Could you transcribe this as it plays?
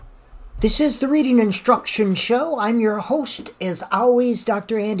This is the Reading Instruction Show. I'm your host, as always,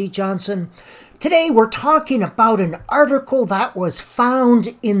 Dr. Andy Johnson. Today we're talking about an article that was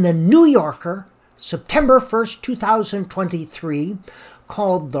found in the New Yorker, September 1st, 2023,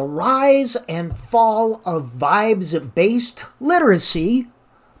 called The Rise and Fall of Vibes-Based Literacy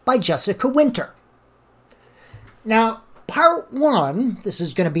by Jessica Winter. Now, part one, this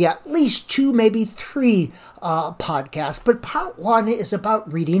is going to be at least 2, maybe 3 podcasts, but part one is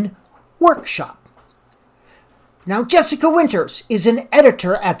about reading workshop. Now, Jessica Winters is an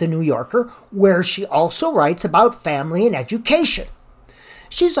editor at The New Yorker, where she also writes about family and education.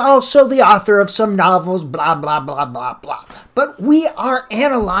 She's also the author of some novels, blah, blah, blah, blah, blah. But we are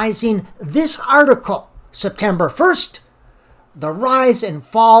analyzing this article, September 1st, The Rise and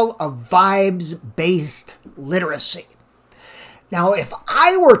Fall of Vibes-Based Literacy. Now, if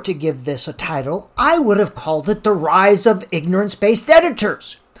I were to give this a title, I would have called it The Rise of Ignorance-Based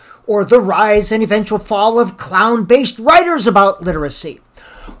Editors, or The Rise and Eventual Fall of Clown-Based Writers About Literacy,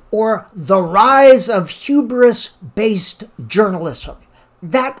 or The Rise of Hubris-Based Journalism.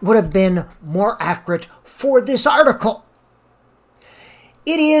 That would have been more accurate for this article.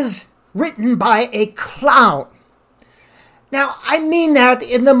 It is written by a clown. Now, I mean that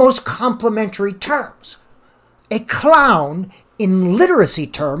in the most complimentary terms. A clown, in literacy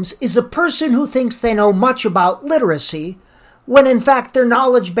terms, is a person who thinks they know much about literacy, when in fact their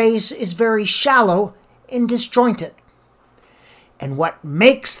knowledge base is very shallow and disjointed. And what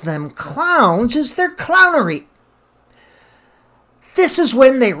makes them clowns is their clownery. This is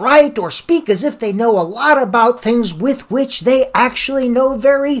when they write or speak as if they know a lot about things with which they actually know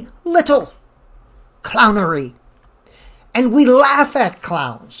very little. Clownery. And we laugh at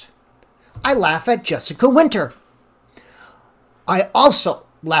clowns. I laugh at Jessica Winter. I also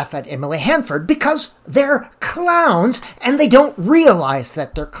laugh at Emily Hanford because they're clowns and they don't realize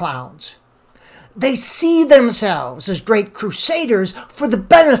that they're clowns. They see themselves as great crusaders for the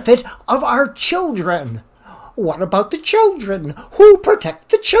benefit of our children. What about the children? Who protect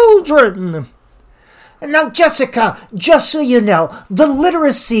the children? And now, Jessica, just so you know, the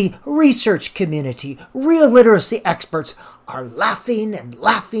literacy research community, real literacy experts, are laughing and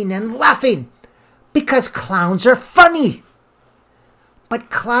laughing and laughing because clowns are funny. But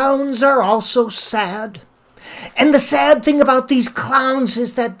clowns are also sad. And the sad thing about these clowns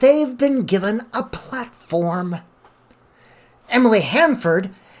is that they've been given a platform. Emily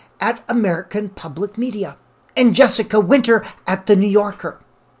Hanford at American Public Media and Jessica Winter at The New Yorker.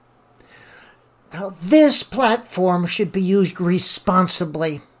 Now, this platform should be used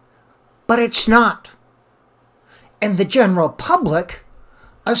responsibly, but it's not. And the general public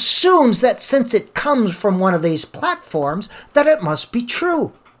assumes that since it comes from one of these platforms, that it must be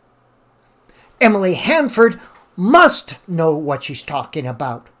true. Emily Hanford must know what she's talking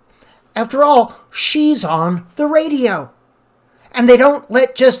about. After all, she's on the radio. And they don't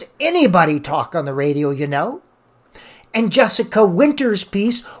let just anybody talk on the radio, you know. And Jessica Winter's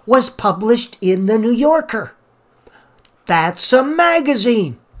piece was published in The New Yorker. That's a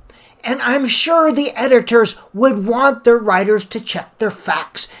magazine. And I'm sure the editors would want their writers to check their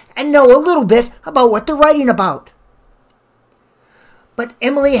facts and know a little bit about what they're writing about. But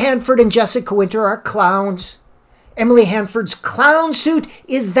Emily Hanford and Jessica Winter are clowns. Emily Hanford's clown suit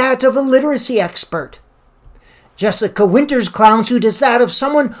is that of a literacy expert. Jessica Winter's clown suit is that of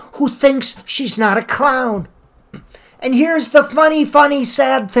someone who thinks she's not a clown. And here's the funny,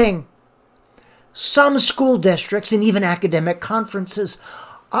 sad thing. Some school districts and even academic conferences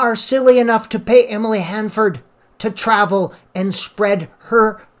are silly enough to pay Emily Hanford to travel and spread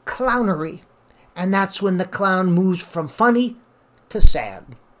her clownery. And that's when the clown moves from funny to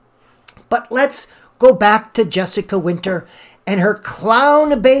sad. But let's go back to Jessica Winter and her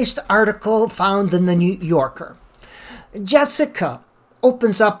clown-based article found in The New Yorker. Jessica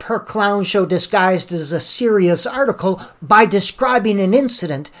opens up her clown show disguised as a serious article by describing an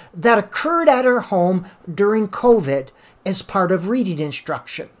incident that occurred at her home during COVID as part of reading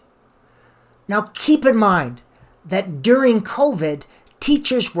instruction. Now, keep in mind that during COVID,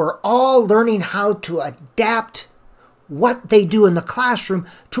 teachers were all learning how to adapt what they do in the classroom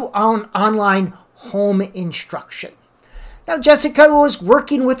to online home instruction. Now, Jessica was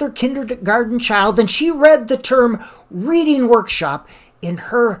working with her kindergarten child, and she read the term reading workshop in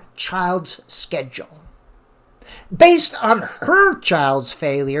her child's schedule. Based on her child's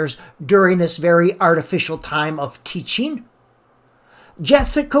failures during this very artificial time of teaching,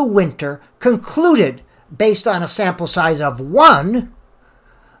 Jessica Winter concluded, based on a sample size of 1,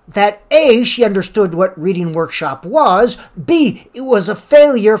 that A, she understood what reading workshop was, B, it was a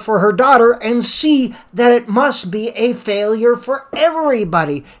failure for her daughter, and C, that it must be a failure for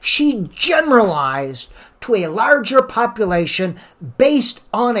everybody. She generalized to a larger population based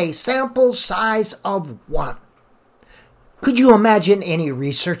on a sample size of 1. Could you imagine any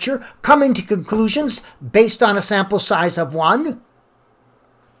researcher coming to conclusions based on a sample size of 1?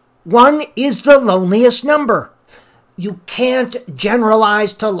 1 is the loneliest number. You can't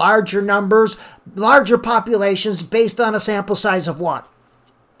generalize to larger numbers, larger populations based on a sample size of 1.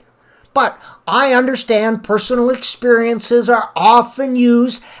 But I understand personal experiences are often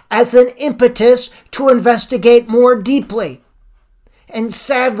used as an impetus to investigate more deeply. And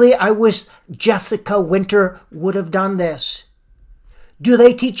sadly, I wish Jessica Winter would have done this. Do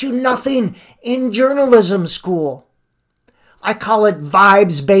they teach you nothing in journalism school? I call it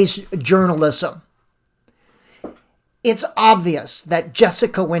vibes-based journalism. It's obvious that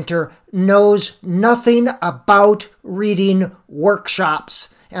Jessica Winter knows nothing about reading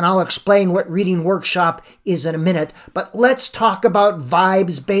workshops. And I'll explain what reading workshop is in a minute. But let's talk about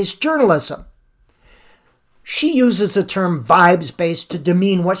vibes-based journalism. She uses the term vibes-based to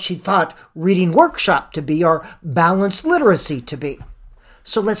demean what she thought reading workshop to be or balanced literacy to be.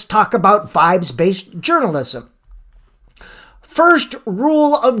 So let's talk about vibes-based journalism. First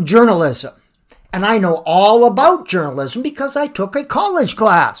rule of journalism, and I know all about journalism because I took a college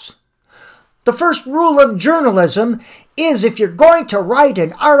class. The first rule of journalism is if you're going to write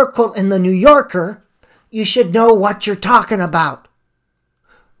an article in the New Yorker, you should know what you're talking about.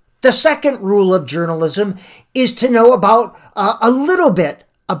 The second rule of journalism is to know about a little bit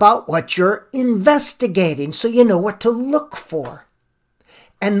about what you're investigating so you know what to look for.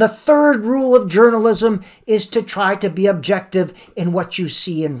 And the third rule of journalism is to try to be objective in what you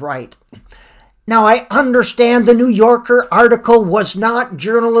see and write. Now, I understand the New Yorker article was not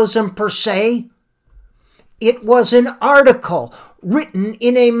journalism per se. It was an article written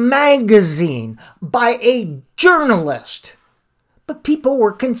in a magazine by a journalist. But people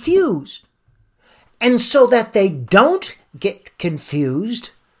were confused. And so that they don't get confused,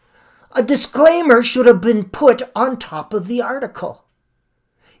 a disclaimer should have been put on top of the article.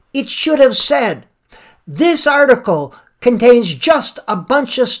 It should have said, this article contains just a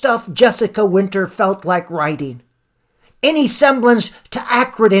bunch of stuff Jessica Winter felt like writing. Any semblance to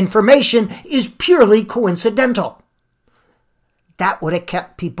accurate information is purely coincidental. That would have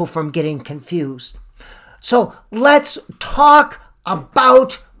kept people from getting confused. So let's talk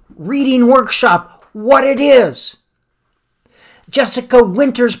about reading workshop, what it is. Jessica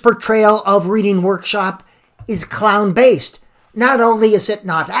Winter's portrayal of reading workshop is clown-based. Not only is it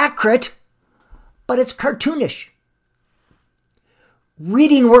not accurate, but it's cartoonish.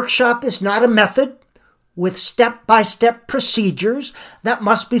 Reading workshop is not a method with step-by-step procedures that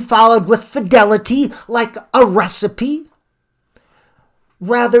must be followed with fidelity like a recipe.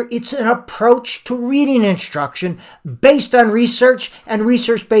 Rather, it's an approach to reading instruction based on research and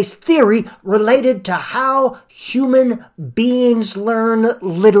research-based theory related to how human beings learn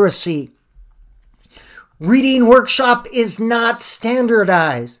literacy. Reading workshop is not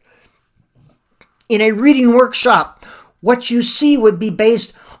standardized. In a reading workshop, what you see would be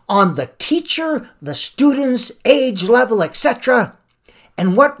based on the teacher, the student's age level, etc.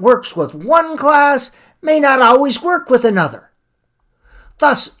 And what works with one class may not always work with another.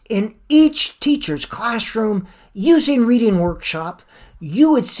 Thus, in each teacher's classroom, using reading workshop,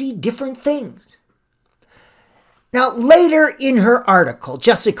 you would see different things. Now, later in her article,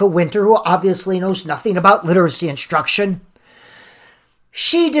 Jessica Winter, who obviously knows nothing about literacy instruction,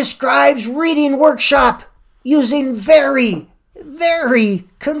 she describes reading workshop using very, very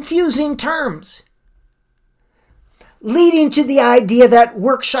confusing terms, leading to the idea that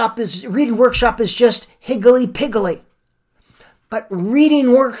reading workshop is just higgly-piggly. But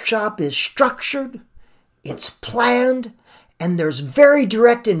reading workshop is structured, it's planned, and there's very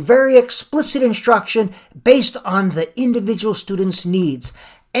direct and very explicit instruction based on the individual student's needs.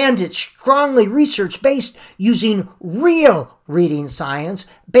 And it's strongly research-based using real reading science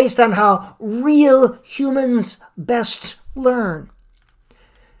based on how real humans best learn.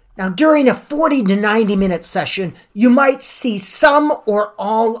 Now, during a 40 to 90-minute session, you might see some or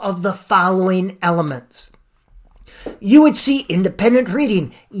all of the following elements. You would see independent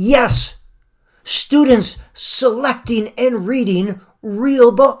reading. Yes, students selecting and reading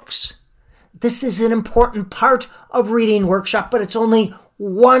real books. This is an important part of reading workshop, but it's only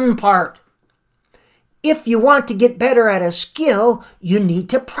one part. If you want to get better at a skill, you need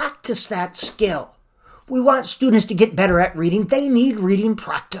to practice that skill. We want students to get better at reading. They need reading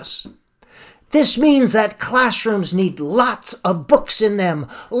practice. This means that classrooms need lots of books in them,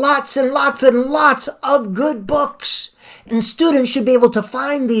 lots and lots and lots of good books. And students should be able to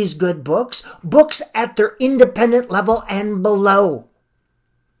find these good books, books at their independent level and below.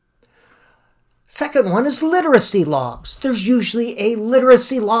 Second one is literacy logs. There's usually a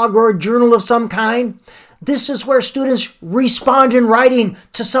literacy log or a journal of some kind. This is where students respond in writing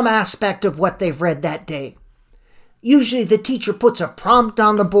to some aspect of what they've read that day. Usually the teacher puts a prompt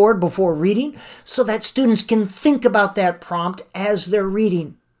on the board before reading so that students can think about that prompt as they're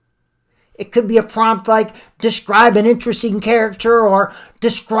reading. It could be a prompt like describe an interesting character or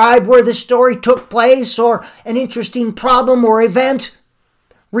describe where the story took place or an interesting problem or event.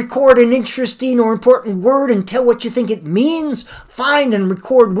 Record an interesting or important word and tell what you think it means. Find and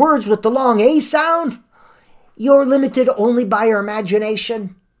record words with the long A sound. You're limited only by your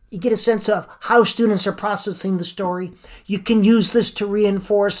imagination. You get a sense of how students are processing the story. You can use this to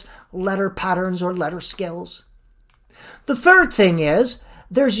reinforce letter patterns or letter skills. The third thing is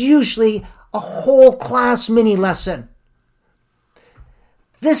there's usually a whole class mini lesson.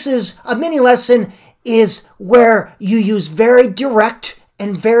 This is a mini lesson is where you use very direct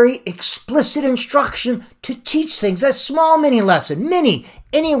and very explicit instruction to teach things. A small mini lesson, mini,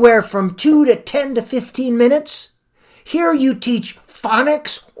 anywhere from 2 to 10 to 15 minutes. Here you teach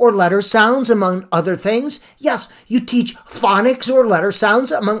phonics or letter sounds, among other things. Yes, you teach phonics or letter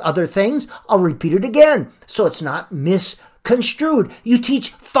sounds, among other things. I'll repeat it again so it's not misconstrued. You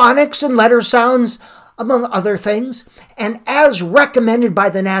teach phonics and letter sounds, among other things. And as recommended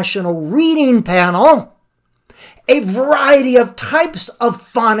by the National Reading Panel, a variety of types of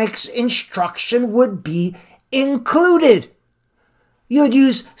phonics instruction would be included. You'd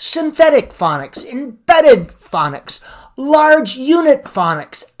use synthetic phonics, embedded phonics, large unit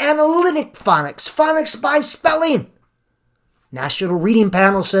phonics, analytic phonics, phonics by spelling. National Reading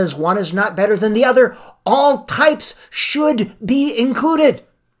Panel says one is not better than the other. All types should be included.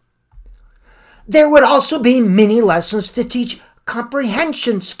 There would also be mini lessons to teach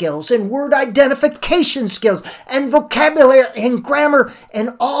comprehension skills and word identification skills and vocabulary and grammar and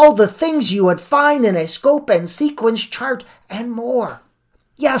all the things you would find in a scope and sequence chart and more.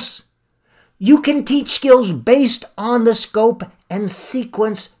 Yes, you can teach skills based on the scope and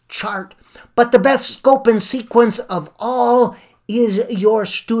sequence chart, but the best scope and sequence of all is your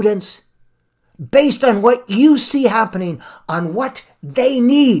students, based on what you see happening, on what they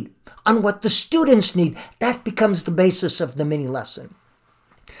need, on what the students need. That becomes the basis of the mini lesson.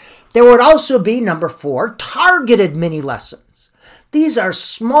 There would also be, number 4, targeted mini lessons. These are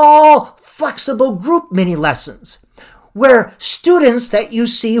small, flexible group mini lessons where students that you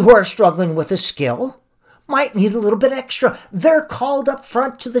see who are struggling with a skill might need a little bit extra. They're called up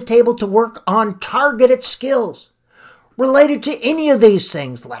front to the table to work on targeted skills related to any of these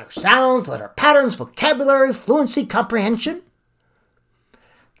things: letter sounds, letter patterns, vocabulary, fluency, comprehension.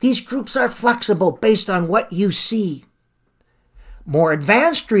 These groups are flexible based on what you see. More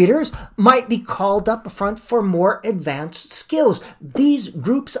advanced readers might be called up front for more advanced skills. These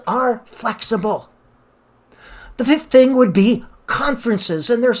groups are flexible. The fifth thing would be conferences,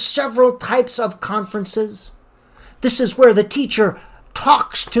 and there are several types of conferences. This is where the teacher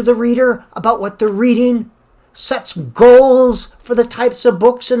talks to the reader about what they're reading, sets goals for the types of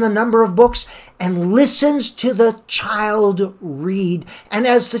books and the number of books, and listens to the child read. And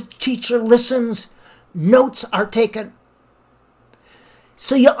as the teacher listens, notes are taken.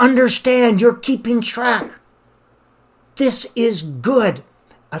 So you understand, you're keeping track. This is good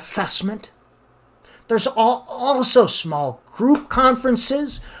assessment. There's also small group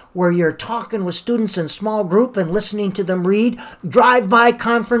conferences where you're talking with students in small group and listening to them read, drive-by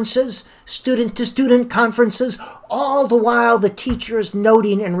conferences, student-to-student conferences, all the while the teacher is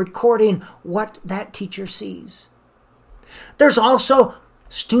noting and recording what that teacher sees. There's also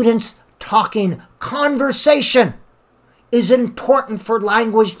students talking. Conversation is important for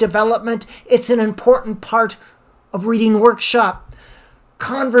language development. It's an important part of reading workshop.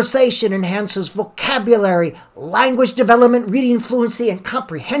 Conversation enhances vocabulary, language development, reading fluency, and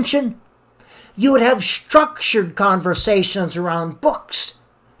comprehension. You would have structured conversations around books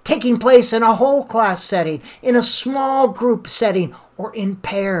taking place in a whole class setting, in a small group setting, or in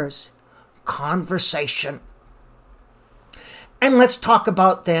pairs. Conversation. And let's talk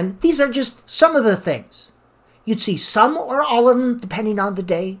about then, these are just some of the things. You'd see some or all of them depending on the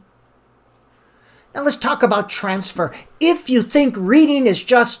day. Now let's talk about transfer. If you think reading is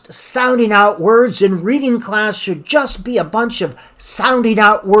just sounding out words and reading class should just be a bunch of sounding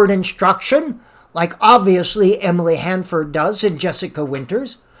out word instruction, like obviously Emily Hanford does in Jessica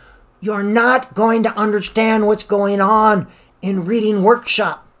Winters, you're not going to understand what's going on in reading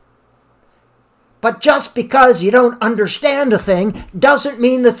workshop. But just because you don't understand a thing doesn't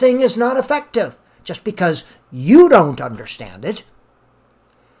mean the thing is not effective. Just because you don't understand it.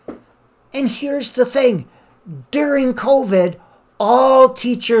 And here's the thing. During COVID, all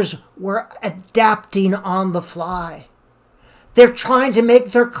teachers were adapting on the fly. They're trying to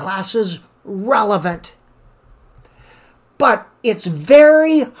make their classes relevant. But it's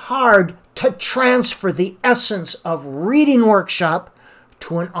very hard to transfer the essence of reading workshop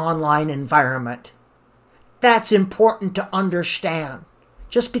to an online environment. That's important to understand.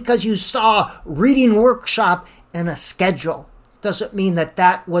 Just because you saw reading workshop in a schedule doesn't mean that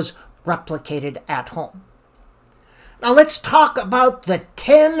that was replicated at home. Now let's talk about the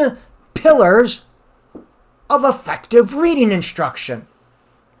 10 pillars of effective reading instruction.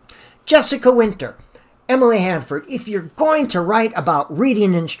 Jessica Winter, Emily Hanford, if you're going to write about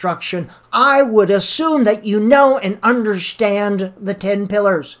reading instruction, I would assume that you know and understand the 10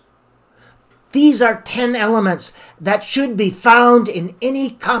 pillars. These are 10 elements that should be found in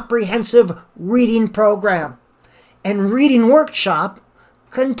any comprehensive reading program. And Reading Workshop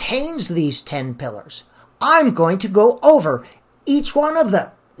contains these 10 pillars. I'm going to go over each one of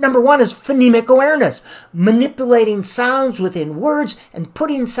them. Number 1 is phonemic awareness, manipulating sounds within words and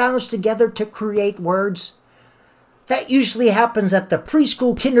putting sounds together to create words. That usually happens at the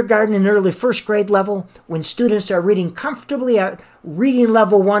preschool, kindergarten, and early first grade level. When students are reading comfortably at reading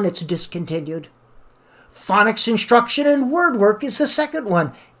level 1, it's discontinued. Phonics instruction and word work is the second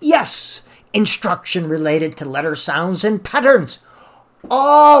one. Yes, instruction related to letter sounds and patterns.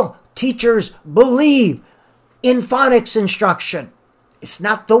 All teachers believe in phonics instruction. It's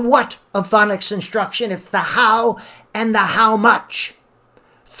not the what of phonics instruction, it's the how and the how much.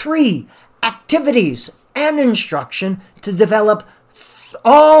 3, activities and instruction to develop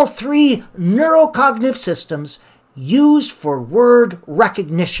all 3 neurocognitive systems used for word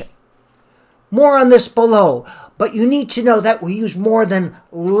recognition. More on this below, but you need to know that we use more than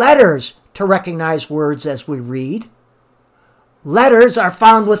letters to recognize words as we read. Letters are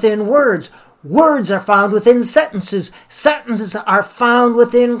found within words. Words are found within sentences. Sentences are found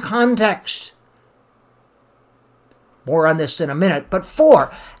within context. More on this in a minute. But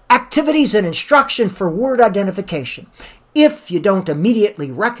 4, activities and instruction for word identification. If you don't immediately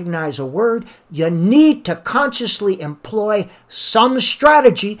recognize a word, you need to consciously employ some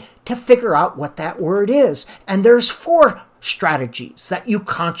strategy to figure out what that word is. And there's 4 strategies that you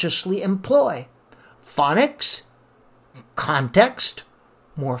consciously employ. Phonics, context,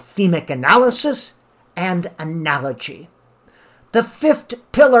 morphemic analysis, and analogy. The 5th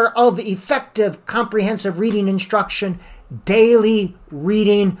pillar of effective comprehensive reading instruction, daily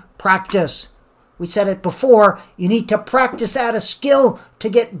reading practice. We said it before, you need to practice at a skill to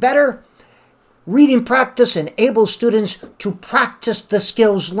get better. Reading practice enables students to practice the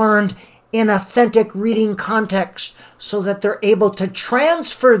skills learned in authentic reading context so that they're able to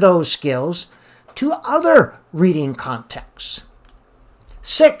transfer those skills to other reading contexts.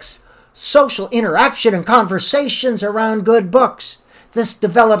 6, social interaction and conversations around good books. This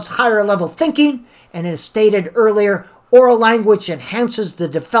develops higher level thinking, and as stated earlier, oral language enhances the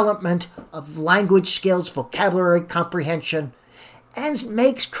development of language skills, vocabulary comprehension, and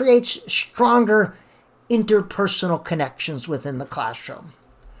creates stronger interpersonal connections within the classroom.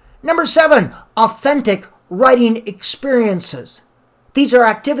 Number 7, authentic writing experiences. These are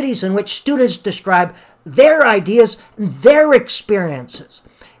activities in which students describe their ideas and their experiences.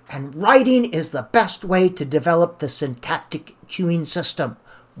 And writing is the best way to develop the syntactic cueing system.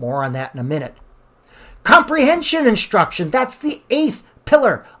 More on that in a minute. Comprehension instruction, that's the 8th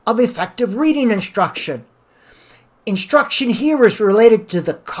pillar of effective reading instruction. Instruction here is related to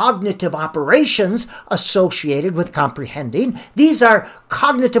the cognitive operations associated with comprehending. These are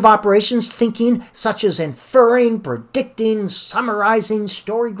cognitive operations thinking such as inferring, predicting, summarizing,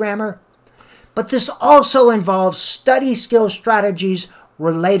 story grammar. But this also involves study skill strategies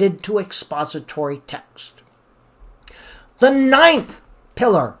related to expository text. The 9th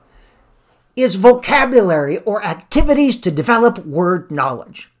pillar is vocabulary or activities to develop word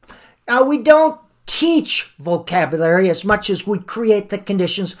knowledge. Now, we don't teach vocabulary as much as we create the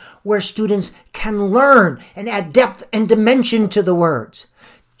conditions where students can learn and add depth and dimension to the words.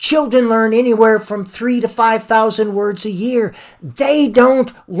 Children learn anywhere from 3,000 to 5,000 words a year. They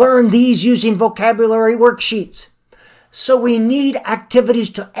don't learn these using vocabulary worksheets. So we need activities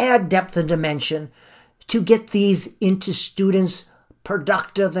to add depth and dimension to get these into students'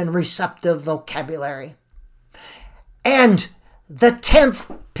 productive and receptive vocabulary. And the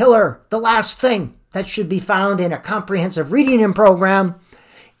 10th pillar, the last thing that should be found in a comprehensive reading program,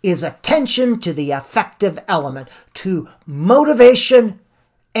 is attention to the affective element, to motivation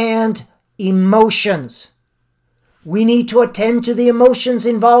and emotions. We need to attend to the emotions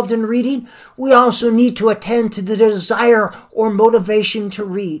involved in reading. We also need to attend to the desire or motivation to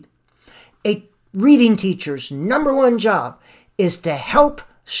read. A reading teacher's number one job is to help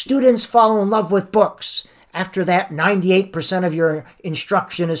students fall in love with books. After that, 98% of your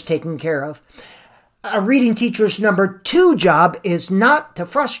instruction is taken care of. A reading teacher's number two job is not to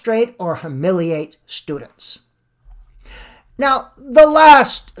frustrate or humiliate students. Now, the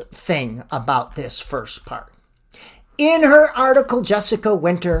last thing about this first part. In her article, Jessica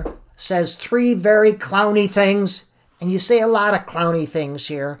Winter says three very clowny things, and you say a lot of clowny things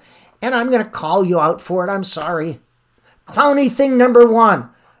here, and I'm going to call you out for it. I'm sorry. Clowny thing number one,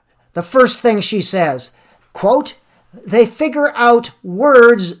 the first thing she says, quote, they figure out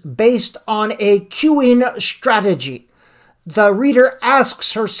words based on a cueing strategy. The reader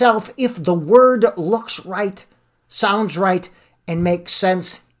asks herself if the word looks right, sounds right, and makes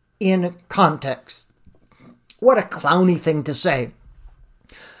sense in context. What a clowny thing to say.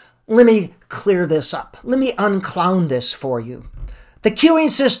 Let me clear this up. Let me unclown this for you. The cueing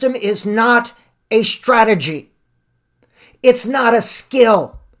system is not a strategy. It's not a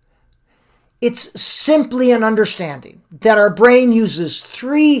skill. It's simply an understanding that our brain uses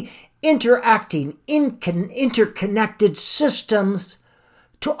three interacting, interconnected systems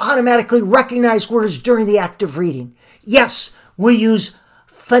to automatically recognize words during the act of reading. Yes, we use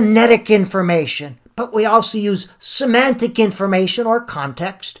phonetic information, but we also use semantic information or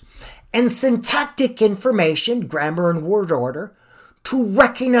context and syntactic information, grammar and word order, to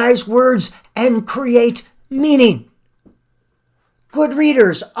recognize words and create meaning. Good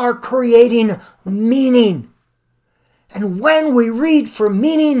readers are creating meaning. And when we read for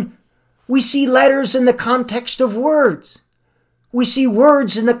meaning, we see letters in the context of words. We see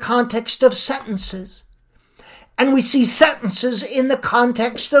words in the context of sentences. And we see sentences in the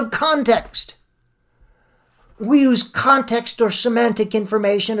context of context. We use context or semantic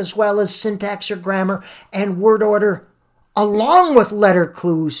information as well as syntax or grammar and word order along with letter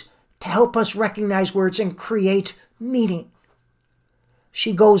clues to help us recognize words and create meaning.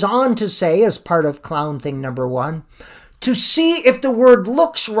 She goes on to say, as part of clown thing number one, to see if the word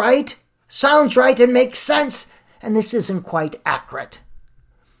looks right, sounds right, and makes sense. And this isn't quite accurate.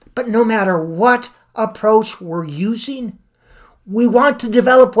 But no matter what approach we're using, we want to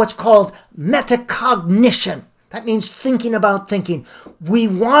develop what's called metacognition. That means thinking about thinking. We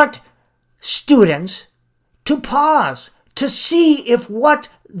want students to pause, to see if what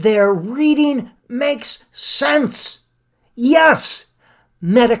they're reading makes sense. Yes,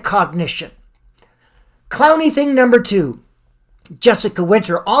 metacognition. Clowny thing number two. Jessica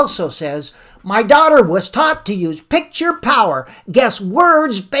Winter also says, my daughter was taught to use picture power, guess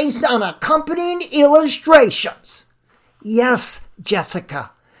words based on accompanying illustrations. Yes,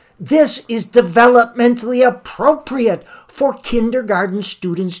 Jessica, this is developmentally appropriate for kindergarten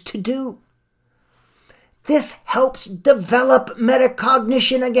students to do. This helps develop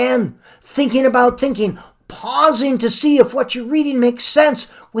metacognition again, thinking about thinking, pausing to see if what you're reading makes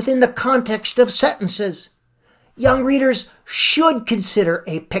sense within the context of sentences. Young readers should consider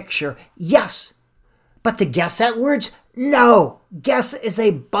a picture, yes, but to guess at words, no. Guess is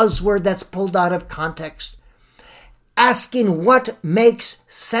a buzzword that's pulled out of context. Asking what makes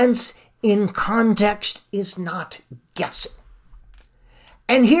sense in context is not guessing.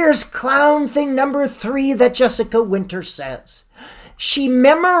 And here's clown thing number three that Jessica Winter says. She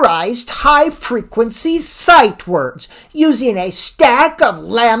memorized high-frequency sight words using a stack of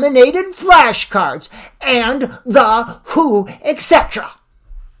laminated flashcards and the, who, etc.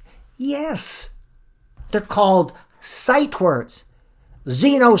 Yes, they're called sight words.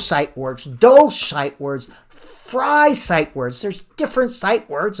 Xeno sight words, Dole sight words, Fry sight words. There's different sight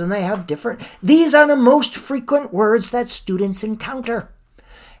words and they have different. These are the most frequent words that students encounter.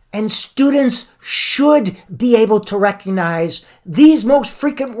 And students should be able to recognize these most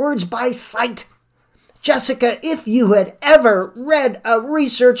frequent words by sight. Jessica, if you had ever read a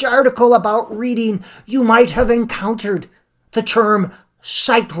research article about reading, you might have encountered the term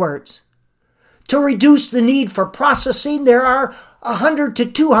sight words. To reduce the need for processing, there are 100 to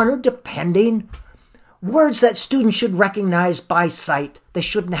 200, depending, words that students should recognize by sight. They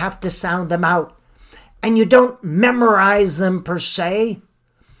shouldn't have to sound them out. And you don't memorize them per se.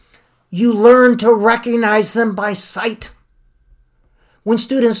 You learn to recognize them by sight. When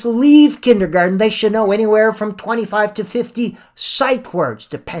students leave kindergarten, they should know anywhere from 25 to 50 sight words,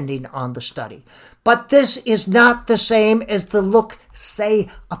 depending on the study. But this is not the same as the look-say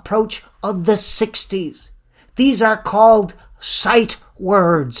approach of the 60s. These are called sight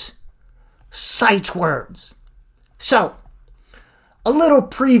words. Sight words. So, A little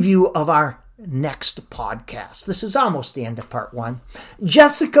preview of our next podcast. This is almost the end of part 1.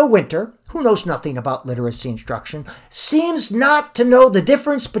 Jessica Winter, who knows nothing about literacy instruction, seems not to know the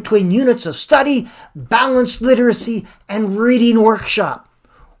difference between units of study, balanced literacy, and reading workshop.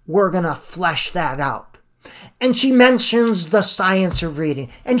 We're going to flesh that out. And she mentions the science of reading.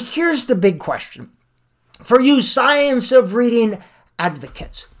 And here's the big question. For you science of reading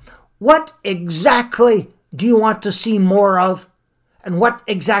advocates, what exactly do you want to see more of? And what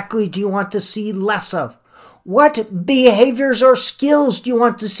exactly do you want to see less of? What behaviors or skills do you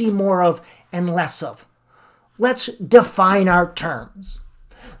want to see more of and less of? Let's define our terms.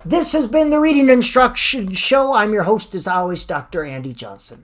 This has been the Reading Instruction Show. I'm your host, as always, Dr. Andy Johnson.